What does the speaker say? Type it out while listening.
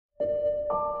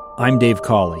I'm Dave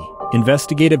Cawley,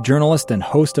 investigative journalist and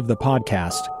host of the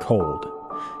podcast Cold.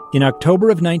 In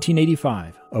October of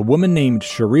 1985, a woman named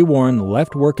Sheree Warren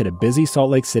left work at a busy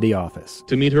Salt Lake City office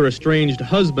to meet her estranged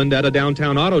husband at a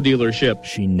downtown auto dealership.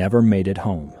 She never made it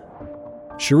home.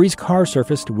 Sheree's car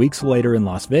surfaced weeks later in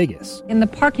Las Vegas. In the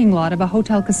parking lot of a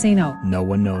hotel casino. No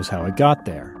one knows how it got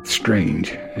there. Strange.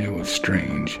 It was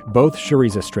strange. Both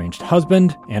Sheree's estranged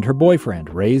husband and her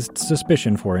boyfriend raised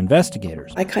suspicion for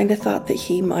investigators. I kind of thought that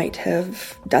he might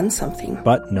have done something.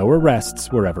 But no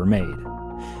arrests were ever made.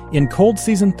 In Cold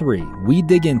Season 3, we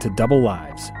dig into double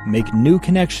lives, make new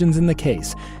connections in the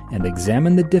case, and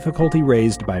examine the difficulty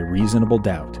raised by reasonable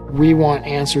doubt. We want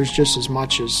answers just as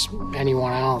much as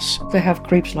anyone else. They have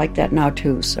creeps like that now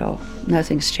too, so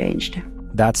nothing's changed.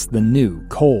 That's the new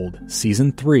Cold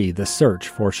Season 3, The Search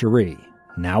for Sheree,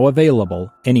 now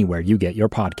available anywhere you get your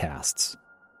podcasts.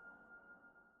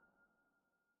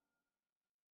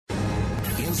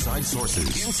 Inside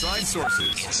Sources. Inside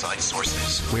Sources. Inside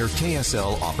Sources. Where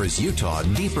KSL offers Utah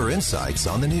deeper insights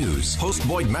on the news. Host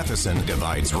Boyd Matheson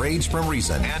divides rage from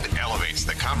reason and elevates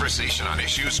the conversation on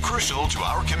issues crucial to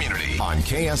our community. On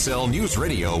KSL News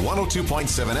Radio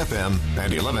 102.7 FM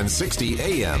and 1160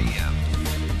 AM.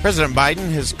 President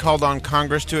Biden has called on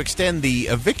Congress to extend the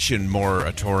eviction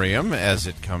moratorium as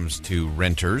it comes to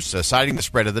renters, citing the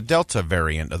spread of the Delta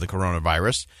variant of the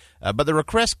coronavirus. But the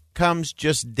request comes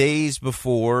just days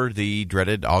before the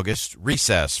dreaded August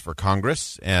recess for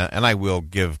Congress. And I will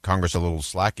give Congress a little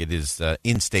slack. It is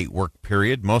in-state work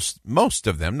period. Most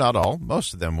of them, not all,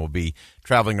 most of them will be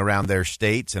traveling around their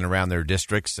states and around their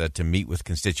districts to meet with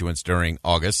constituents during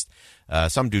August.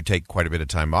 Some do take quite a bit of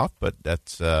time off, but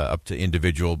that's up to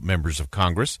individual members of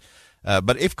Congress.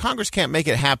 But if Congress can't make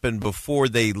it happen before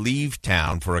they leave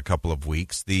town for a couple of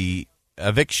weeks, the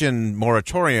eviction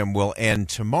moratorium will end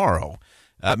tomorrow,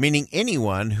 meaning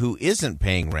anyone who isn't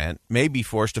paying rent may be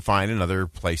forced to find another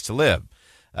place to live.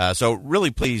 So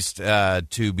really pleased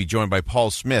to be joined by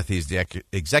Paul Smith. He's the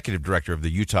executive director of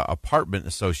the Utah Apartment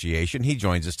Association. He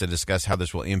joins us to discuss how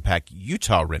this will impact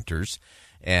Utah renters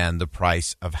and the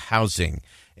price of housing.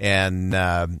 And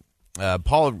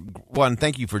Paul, one,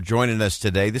 thank you for joining us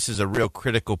today. This is a real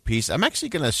critical piece. I'm actually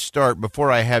going to start,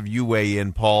 before I have you weigh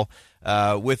in, Paul,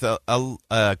 with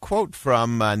a quote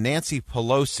from Nancy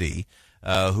Pelosi,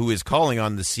 who is calling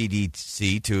on the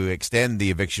CDC to extend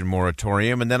the eviction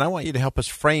moratorium. And then I want you to help us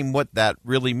frame what that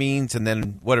really means and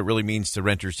then what it really means to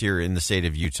renters here in the state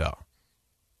of Utah.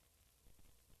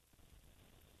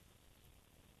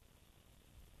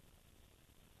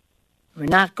 We're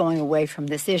not going away from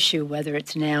this issue, whether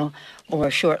it's now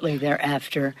or shortly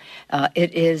thereafter.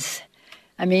 It is,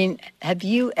 have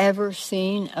you ever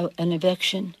seen an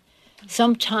eviction?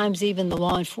 Sometimes even the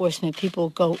law enforcement people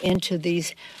go into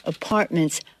these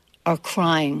apartments are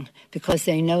crying because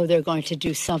they know they're going to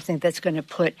do something that's going to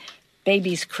put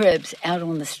babies' cribs out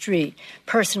on the street,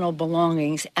 personal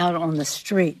belongings out on the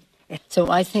street. So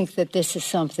I think that this is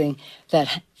something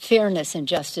that fairness and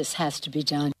justice has to be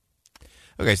done.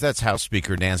 Okay, so that's House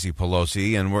Speaker Nancy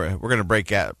Pelosi, and we're going to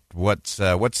break out what's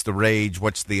the rage,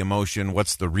 what's the emotion,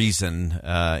 what's the reason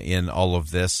in all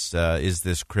of this. Is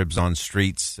this cribs on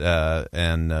streets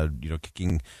and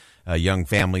kicking young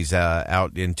families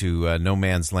out into no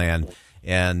man's land?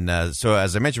 And so,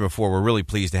 as I mentioned before, we're really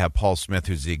pleased to have Paul Smith,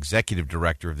 who's the executive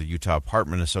director of the Utah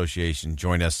Apartment Association,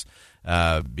 join us.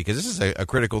 Because this is a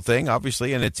critical thing,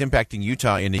 obviously, and it's impacting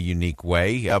Utah in a unique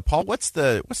way. Paul, what's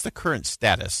the current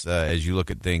status as you look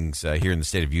at things here in the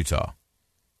state of Utah?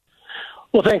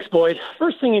 Well, thanks, Boyd.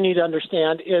 First thing you need to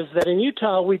understand is that in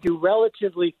Utah, we do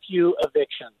relatively few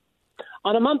evictions.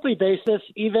 On a monthly basis,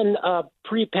 even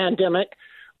pre-pandemic,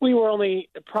 we were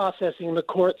the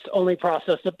courts only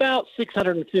processed about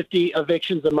 650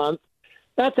 evictions a month.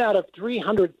 That's out of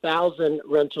 300,000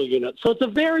 rental units. So it's a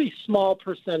very small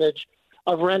percentage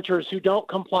of renters who don't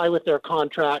comply with their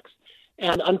contracts.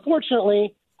 And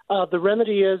unfortunately, the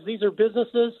remedy is these are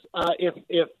businesses.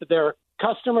 If their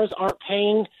customers aren't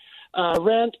paying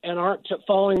rent and aren't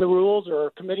following the rules or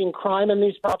are committing crime in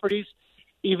these properties,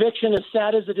 eviction, as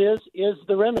sad as it is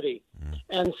the remedy.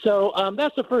 And so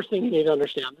that's the first thing you need to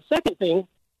understand. The second thing,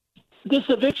 this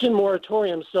eviction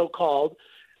moratorium, so-called,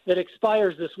 that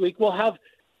expires this week will have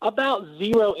about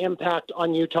zero impact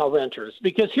on Utah renters.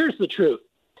 Because here's the truth.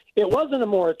 It wasn't a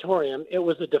moratorium. It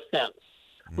was a defense.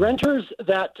 Renters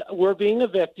that were being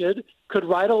evicted could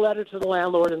write a letter to the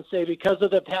landlord and say, because of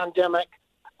the pandemic,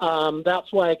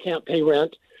 that's why I can't pay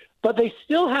rent. But they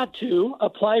still had to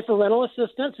apply for rental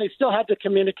assistance. They still had to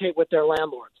communicate with their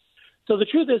landlords. So the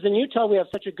truth is, in Utah, we have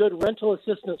such a good rental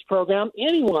assistance program.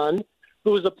 Anyone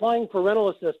who was applying for rental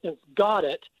assistance got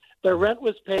it. Their rent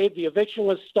was paid, the eviction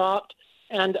was stopped,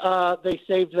 and they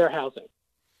saved their housing.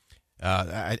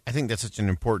 I think that's such an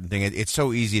important thing. It's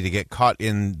so easy to get caught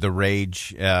in the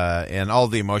rage and all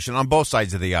the emotion on both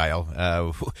sides of the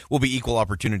aisle. We'll be equal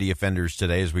opportunity offenders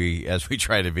today, as we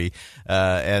try to be.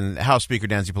 And House Speaker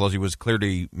Nancy Pelosi was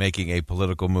clearly making a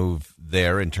political move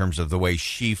there in terms of the way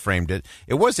she framed it.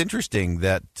 It was interesting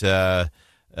that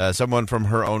someone from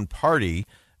her own party,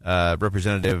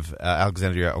 Representative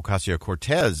Alexandria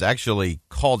Ocasio-Cortez, actually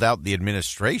called out the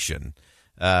administration,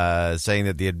 saying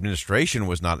that the administration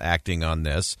was not acting on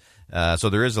this. So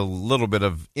there is a little bit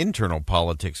of internal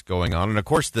politics going on. And, of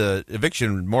course, the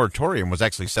eviction moratorium was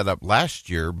actually set up last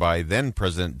year by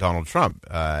then-President Donald Trump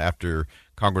after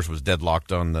Congress was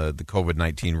deadlocked on the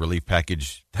COVID-19 relief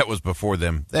package that was before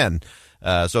them then.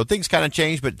 So things kind of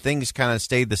changed, but things kind of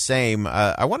stayed the same.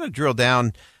 I want to drill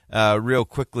down real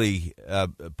quickly,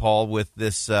 Paul, with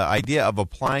this idea of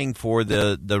applying for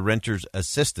the renter's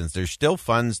assistance. There's still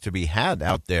funds to be had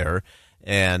out there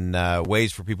and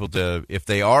ways for people to, if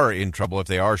they are in trouble, if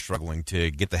they are struggling,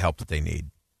 to get the help that they need.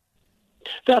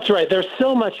 That's right. There's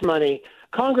so much money.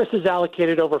 Congress has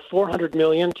allocated over $400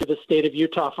 million to the state of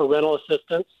Utah for rental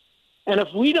assistance. And if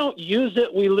we don't use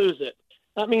it, we lose it.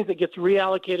 That means it gets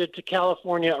reallocated to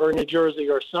California or New Jersey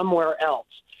or somewhere else.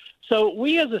 So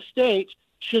we as a state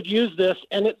should use this,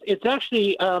 and it's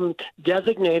actually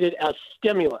designated as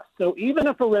stimulus. So even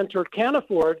if a renter can't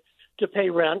afford to pay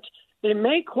rent, they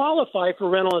may qualify for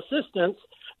rental assistance.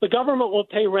 The government will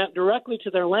pay rent directly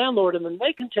to their landlord, and then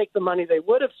they can take the money they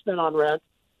would have spent on rent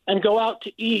and go out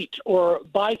to eat or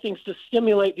buy things to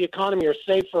stimulate the economy or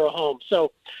save for a home.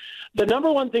 So the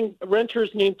number one thing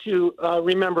renters need to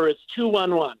remember is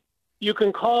 211. You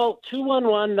can call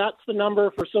 211, that's the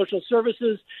number for social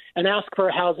services, and ask for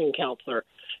a housing counselor.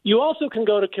 You also can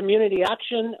go to Community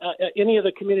Action, any of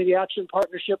the Community Action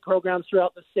partnership programs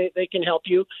throughout the state, they can help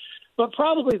you. But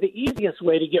probably the easiest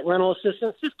way to get rental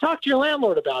assistance is talk to your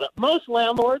landlord about it. Most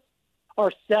landlords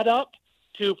are set up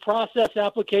to process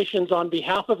applications on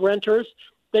behalf of renters.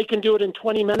 They can do it in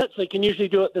 20 minutes. They can usually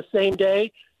do it the same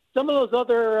day. Some of those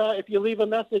other, if you leave a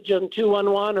message on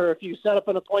 211 or if you set up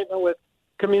an appointment with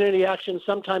Community Action,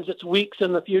 sometimes it's weeks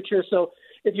in the future. So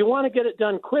if you want to get it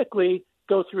done quickly,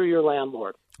 go through your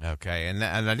landlord. Okay, and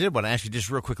I did want to ask you just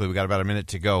real quickly, we got about a minute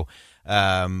to go.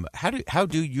 How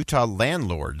do Utah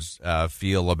landlords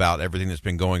feel about everything that's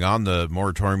been going on, the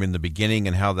moratorium in the beginning,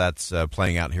 and how that's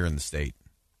playing out here in the state?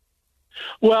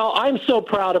 Well, I'm so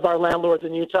proud of our landlords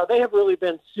in Utah. They have really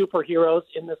been superheroes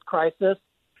in this crisis.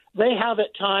 They have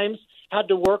at times had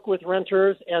to work with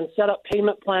renters and set up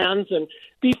payment plans and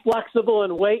be flexible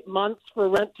and wait months for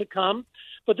rent to come.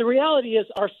 But the reality is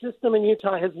our system in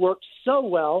Utah has worked so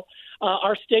well.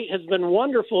 Our state has been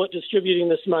wonderful at distributing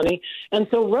this money. And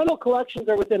so rental collections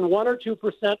are within 1 or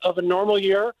 2% of a normal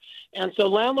year. And so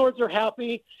landlords are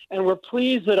happy, and we're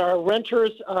pleased that our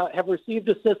renters have received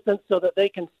assistance so that they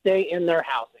can stay in their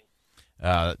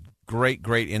housing.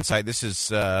 Great insight. This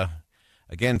is,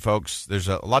 again, folks, there's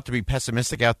a lot to be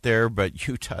pessimistic out there, but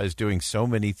Utah is doing so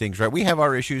many things right. We have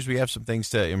our issues. We have some things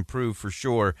to improve for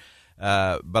sure.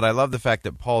 But I love the fact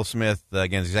that Paul Smith,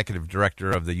 again, executive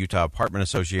director of the Utah Apartment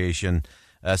Association,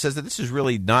 says that this is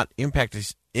really not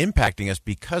impacting us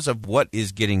because of what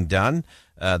is getting done.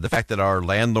 The fact that our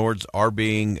landlords are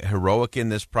being heroic in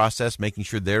this process, making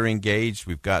sure they're engaged.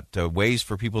 We've got ways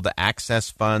for people to access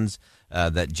funds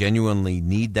that genuinely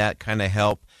need that kind of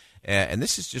help. And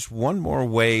this is just one more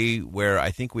way where I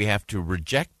think we have to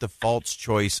reject the false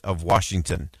choice of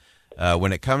Washington.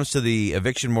 When it comes to the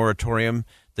eviction moratorium,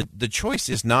 the choice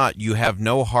is not you have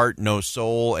no heart, no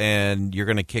soul, and you're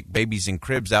going to kick babies in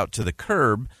cribs out to the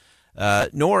curb,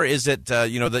 nor is it,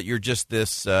 that you're just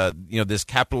this, this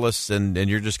capitalist and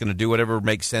you're just going to do whatever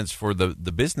makes sense for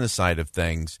the business side of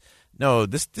things. No,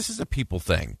 this is a people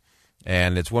thing.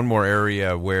 And it's one more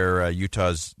area where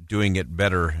Utah's doing it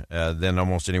better than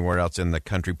almost anywhere else in the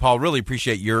country. Paul, really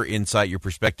appreciate your insight, your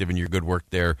perspective, and your good work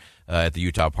there at the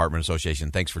Utah Apartment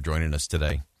Association. Thanks for joining us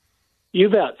today. You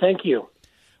bet. Thank you.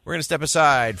 We're going to step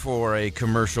aside for a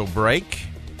commercial break.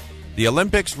 The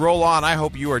Olympics roll on. I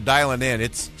hope you are dialing in.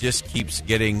 It just keeps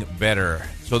getting better.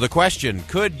 So the question,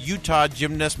 could Utah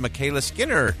gymnast Makayla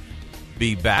Skinner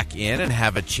be back in and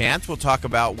have a chance? We'll talk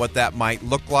about what that might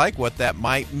look like, what that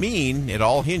might mean. It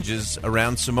all hinges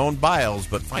around Simone Biles,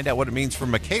 but find out what it means for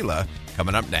Makayla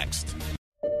coming up next.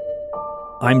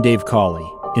 I'm Dave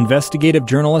Cawley, investigative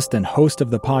journalist and host of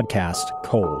the podcast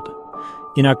Cold.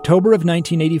 In October of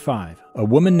 1985, a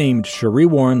woman named Cherie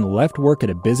Warren left work at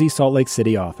a busy Salt Lake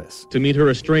City office to meet her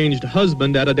estranged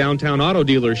husband at a downtown auto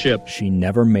dealership. She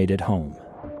never made it home.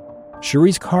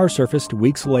 Cherie's car surfaced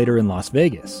weeks later in Las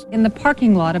Vegas. In the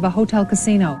parking lot of a hotel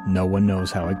casino. No one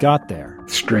knows how it got there.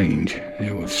 Strange.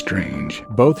 It was strange.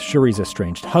 Both Cherie's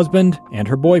estranged husband and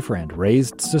her boyfriend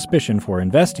raised suspicion for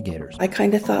investigators. I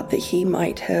kind of thought that he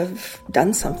might have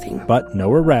done something. But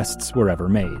no arrests were ever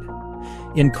made.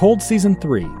 In Cold Season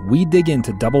 3, we dig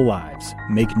into double lives,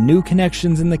 make new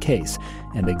connections in the case,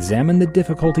 and examine the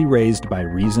difficulty raised by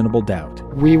reasonable doubt.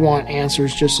 We want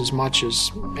answers just as much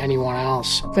as anyone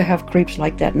else. They have creeps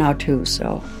like that now too,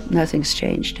 so nothing's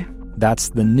changed. That's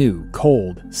the new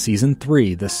Cold Season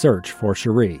 3, The Search for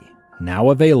Cherie,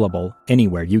 now available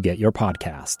anywhere you get your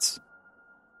podcasts.